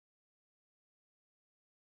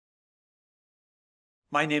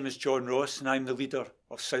My name is John Ross and I'm the leader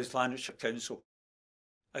of South Lanarkshire Council.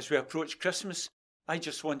 As we approach Christmas, I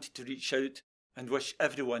just wanted to reach out and wish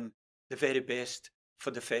everyone the very best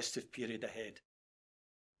for the festive period ahead.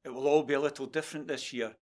 It will all be a little different this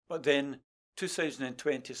year, but then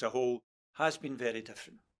 2020 as a whole has been very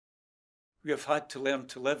different. We have had to learn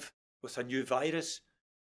to live with a new virus,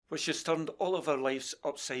 which has turned all of our lives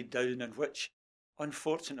upside down and which,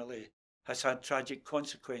 unfortunately, has had tragic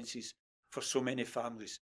consequences for so many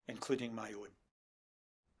families, including my own.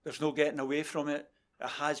 There's no getting away from it. It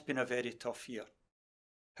has been a very tough year.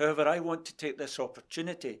 However, I want to take this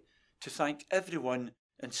opportunity to thank everyone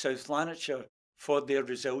in South Lanarkshire for their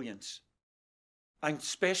resilience, and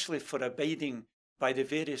especially for abiding by the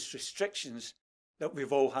various restrictions that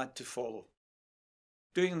we've all had to follow.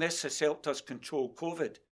 Doing this has helped us control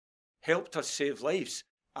COVID, helped us save lives,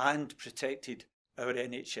 and protected our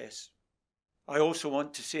NHS. I also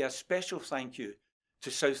want to say a special thank you to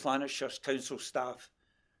South Lanarkshire's council staff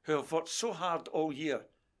who have worked so hard all year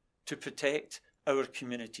to protect our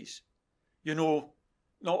communities. You know,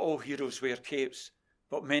 not all heroes wear capes,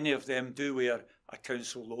 but many of them do wear a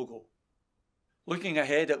council logo. Looking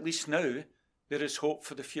ahead, at least now, there is hope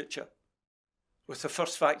for the future, with the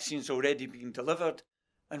first vaccines already being delivered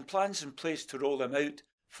and plans in place to roll them out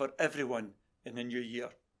for everyone in the new year.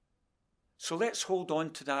 So let's hold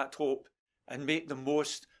on to that hope and make the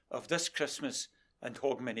most of this Christmas and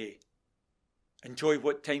Hogmanay. Enjoy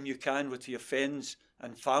what time you can with your friends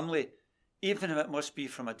and family, even if it must be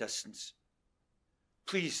from a distance.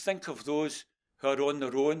 Please think of those who are on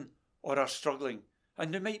their own or are struggling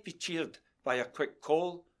and who might be cheered by a quick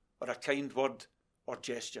call or a kind word or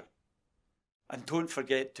gesture. And don't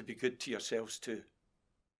forget to be good to yourselves too.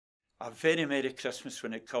 A very Merry Christmas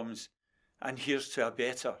when it comes, and here's to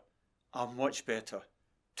a much better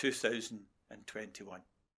 2021.